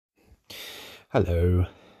Hello.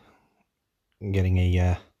 Getting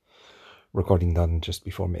a recording done just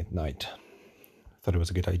before midnight. Thought it was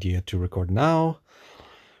a good idea to record now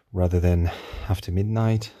rather than after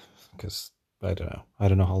midnight because I don't know. I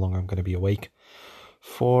don't know how long I'm going to be awake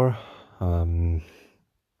for.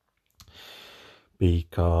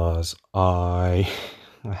 Because I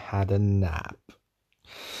had a nap.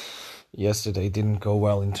 Yesterday didn't go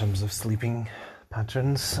well in terms of sleeping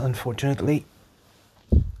patterns, unfortunately.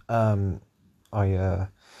 I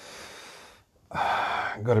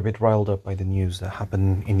got a bit riled up by the news that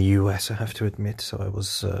happened in the US, I have to admit, so I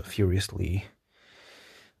was not furiously,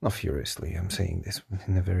 I'm saying this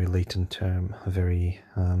in a very latent term, a very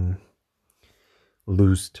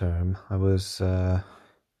loose term. I was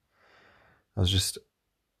just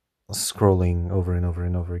scrolling over and over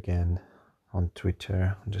and over again on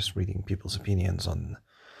Twitter, just reading people's opinions on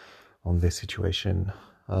this situation.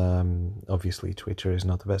 Obviously, Twitter is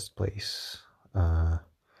not the best place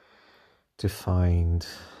to find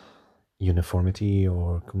uniformity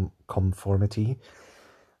or conformity,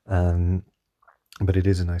 but it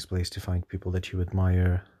is a nice place to find people that you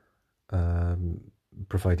admire,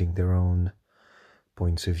 providing their own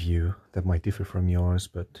points of view that might differ from yours,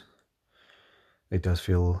 but it does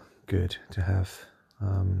feel good to have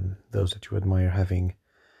those that you admire having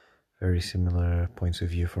very similar points of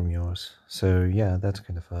view from yours. So yeah, that's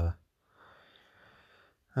kind of a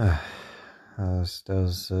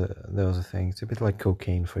that was a thing. It's a bit like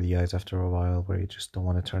cocaine for the eyes after a while, where you just don't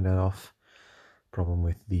want to turn that off. Problem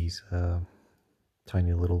with these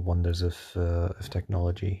tiny little wonders of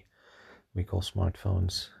technology we call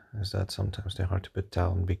smartphones is that sometimes they're hard to put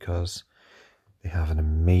down because they have an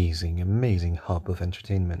amazing hub of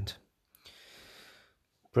entertainment.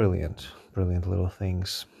 Brilliant little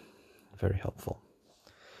things. Very helpful.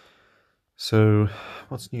 So,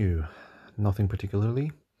 what's new? Nothing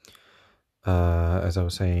particularly. As I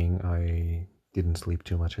was saying, I didn't sleep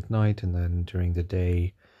too much at night, and then during the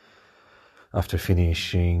day, after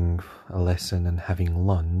finishing a lesson and having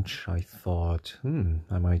lunch, I thought,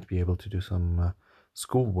 I might be able to do some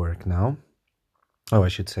schoolwork now. Oh, I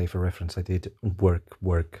should say for reference, I did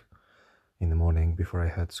work in the morning before I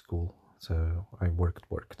had school. So I worked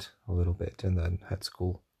a little bit and then had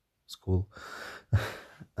school.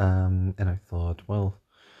 And I thought, well,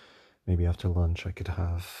 maybe after lunch I could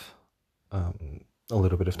have a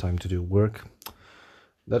little bit of time to do work.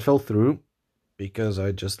 That fell through because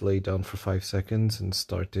I just laid down for 5 seconds and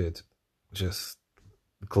started just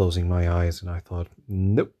closing my eyes, and I thought,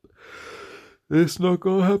 nope, it's not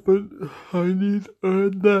gonna happen. I need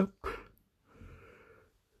a nap.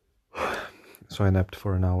 So I napped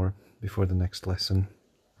for an hour before the next lesson,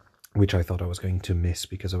 which I thought I was going to miss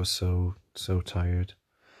because I was so tired.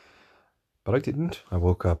 But I didn't. I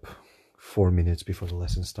woke up 4 minutes before the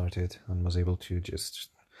lesson started and was able to just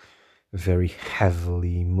very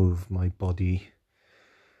heavily move my body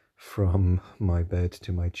from my bed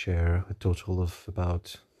to my chair, a total of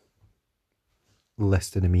about less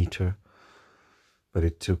than a meter. But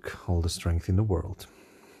it took all the strength in the world.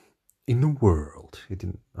 I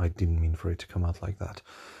didn't mean for it to come out like that,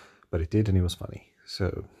 but it did, and it was funny.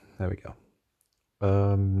 So there we go.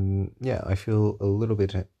 Yeah, I feel a little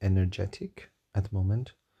bit energetic at the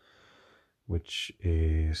moment, which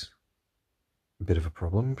is a bit of a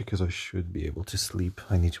problem because I should be able to sleep.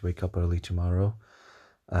 I need to wake up early tomorrow,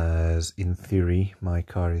 as in theory my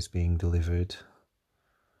car is being delivered.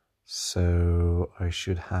 So I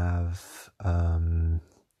should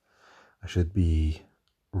be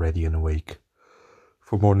ready and awake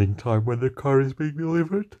for morning time when the car is being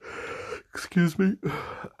delivered. Excuse me.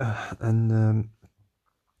 And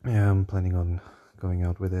yeah, I'm planning on going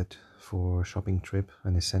out with it for a shopping trip,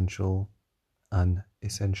 an essential,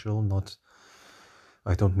 not,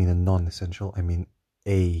 I don't mean a non-essential, I mean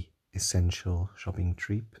a essential shopping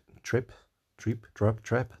trip.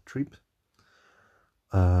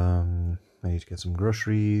 I need to get some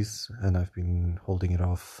groceries, and I've been holding it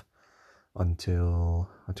off until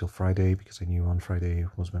Friday because I knew on Friday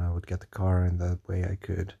was when I would get the car, and that way I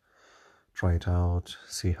could try it out,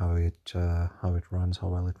 see how it runs, how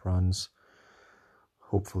well it runs.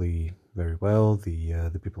 Hopefully very well.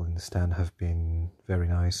 The people in the stand have been very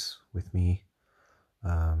nice with me,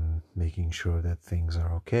 making sure that things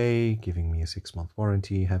are okay, giving me a 6-month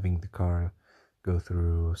warranty, having the car go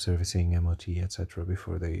through servicing, MOT, etc.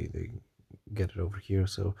 before they get it over here.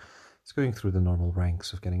 So it's going through the normal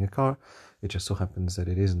ranks of getting a car. It just so happens that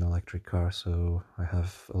it is an electric car, so I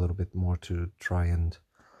have a little bit more to try and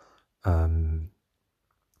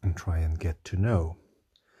get to know.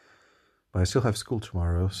 But I still have school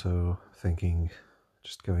tomorrow, so thinking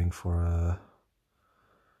just going for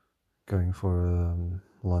going for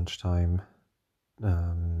lunchtime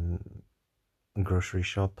grocery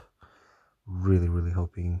shop. Really, really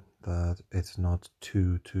hoping that it's not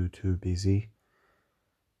too busy,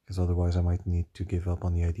 because otherwise I might need to give up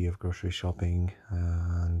on the idea of grocery shopping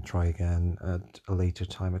and try again at a later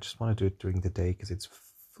time. I just want to do it during the day because it's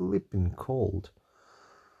flipping cold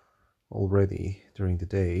already during the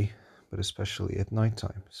day, but especially at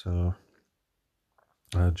nighttime. So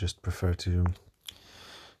I just prefer to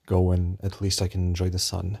go when at least I can enjoy the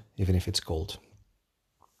sun, even if it's cold.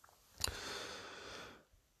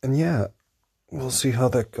 And yeah, we'll see how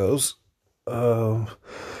that goes. Aside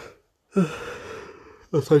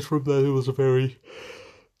from that, it was a very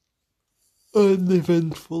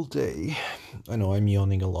uneventful day. I know I'm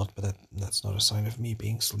yawning a lot, but that's not a sign of me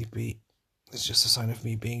being sleepy. It's just a sign of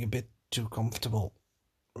me being a bit too comfortable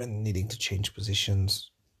and needing to change positions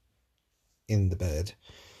in the bed.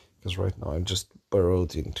 Because right now I'm just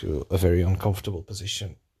burrowed into a very uncomfortable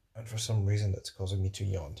position, and for some reason that's causing me to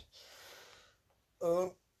yawn.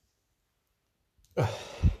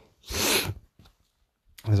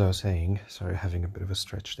 As I was saying, sorry, having a bit of a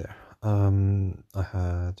stretch there. I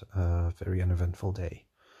had a very uneventful day.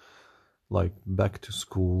 Like back to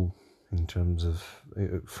school in terms of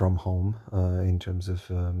from home, in terms of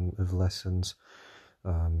lessons.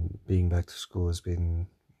 Being back to school has been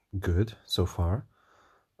good so far.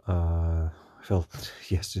 I felt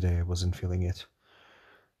yesterday I wasn't feeling it.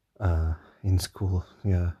 In school,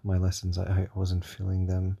 yeah, my lessons, I wasn't feeling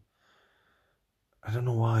them. I don't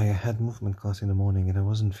know why. I had movement class in the morning and I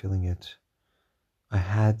wasn't feeling it. I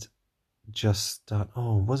had just done.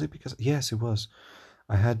 Oh, was it because? Yes, it was.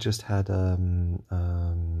 I had just had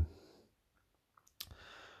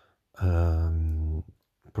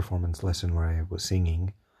performance lesson where I was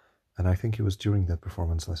singing, and I think it was during that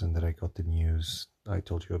performance lesson that I got the news I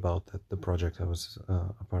told you about, that the project I was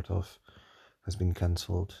a part of has been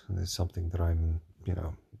cancelled, and it's something that I'm,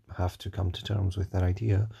 have to come to terms with that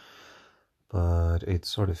idea. But it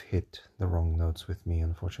sort of hit the wrong notes with me,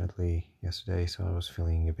 unfortunately, yesterday, so I was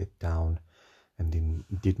feeling a bit down and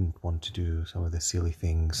didn't want to do some of the silly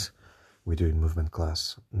things we do in movement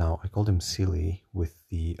class. Now, I call them silly with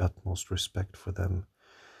the utmost respect for them,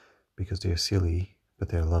 because they're silly, but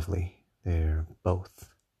they're lovely. They're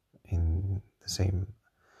both in the same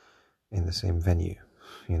venue,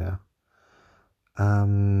 and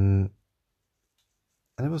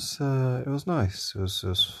it was nice. It was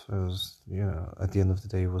at the end of the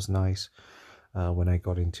day, it was nice. When I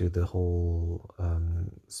got into the whole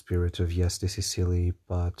spirit of, yes, this is silly,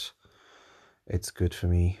 but it's good for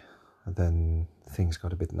me, then things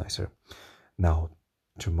got a bit nicer. Now,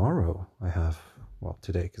 tomorrow I have,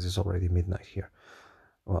 today, because it's already midnight here,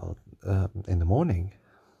 in the morning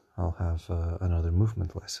I'll have another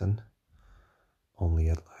movement lesson, only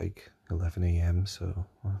at like 11 a.m, so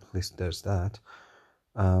at least there's that.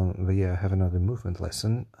 But yeah, I have another movement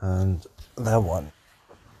lesson, and that one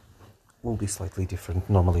will be slightly different.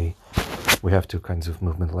 Normally we have two kinds of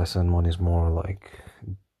movement lesson. One is more like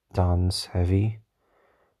dance heavy,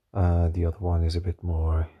 the other one is a bit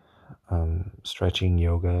more stretching,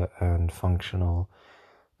 yoga, and functional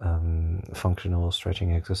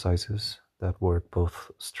stretching exercises that work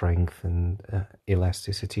both strength and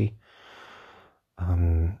elasticity.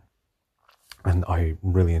 And I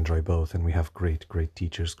really enjoy both, and we have great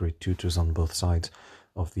teachers, great tutors on both sides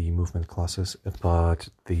of the movement classes. But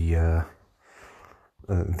the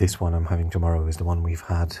this one I'm having tomorrow is the one we've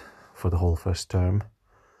had for the whole first term,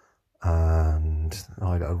 and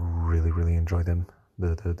I really enjoy them.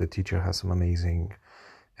 The teacher has some amazing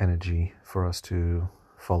energy for us to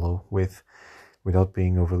follow with, without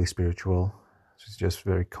being overly spiritual. It's just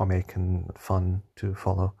very comic and fun to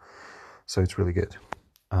follow, so it's really good.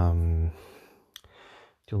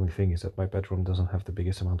 The only thing is that my bedroom doesn't have the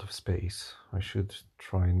biggest amount of space. I should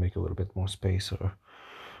try and make a little bit more space, or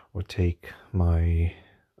take my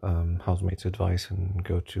housemate's advice and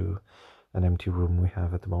go to an empty room we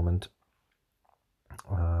have at the moment,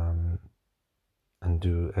 and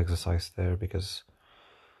do exercise there, because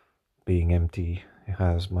being empty, it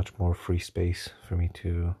has much more free space for me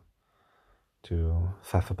to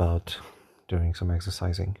faff about doing some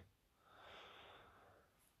exercising.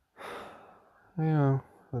 Yeah,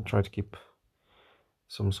 I'll try to keep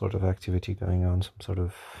some sort of activity going on, some sort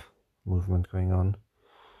of movement going on.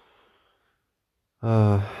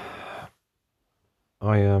 I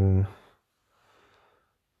am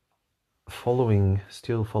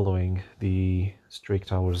still following the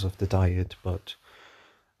strict hours of the diet, but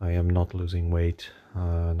I am not losing weight,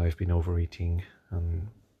 and I've been overeating and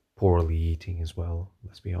poorly eating as well,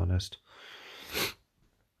 let's be honest.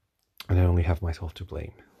 And I only have myself to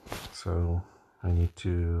blame. So I need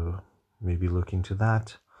to maybe look into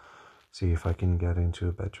that, see if I can get into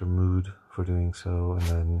a better mood for doing so, and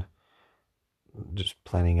then just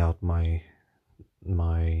planning out my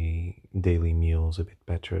daily meals a bit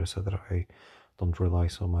better so that I don't rely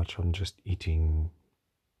so much on just eating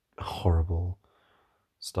horrible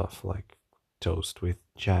stuff like toast with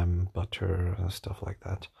jam, butter, and stuff like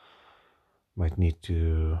that. Might need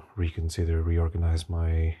to reorganize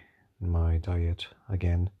my diet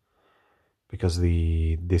again, because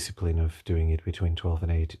the discipline of doing it between 12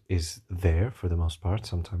 and 8 is there for the most part.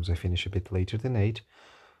 Sometimes I finish a bit later than 8,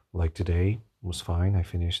 like today was fine. I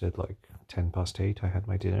finished at like 10 past 8. I had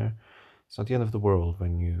my dinner. It's not the end of the world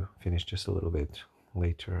when you finish just a little bit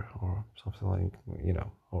later or something, like,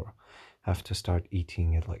 or have to start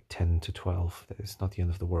eating at like 10 to 12. It's not the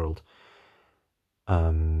end of the world.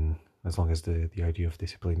 As long as the idea of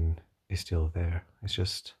discipline is still there. It's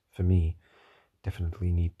just, for me,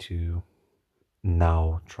 definitely need to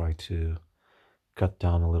now try to cut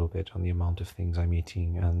down a little bit on the amount of things I'm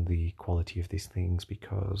eating and the quality of these things,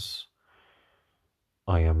 because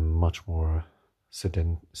I am much more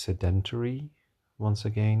sedentary once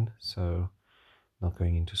again. So not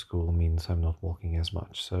going into school means I'm not walking as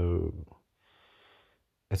much. So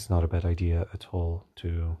it's not a bad idea at all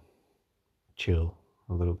to chill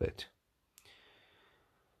a little bit.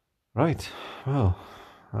 Right, well,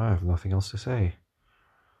 I have nothing else to say.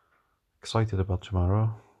 Excited about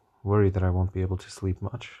tomorrow. Worried that I won't be able to sleep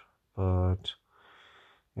much, but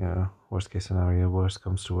yeah, worst case scenario, worst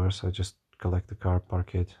comes to worst, I just collect the car,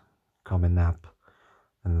 park it, come and nap,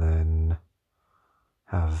 and then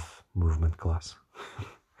have movement class.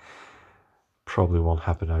 Probably won't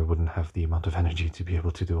happen. I wouldn't have the amount of energy to be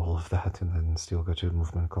able to do all of that and then still go to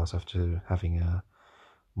movement class after having a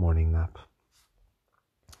morning nap.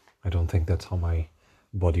 I don't think that's how my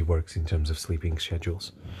body works in terms of sleeping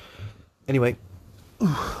schedules. Anyway,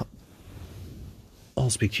 I'll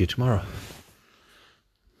speak to you tomorrow.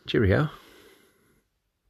 Cheerio.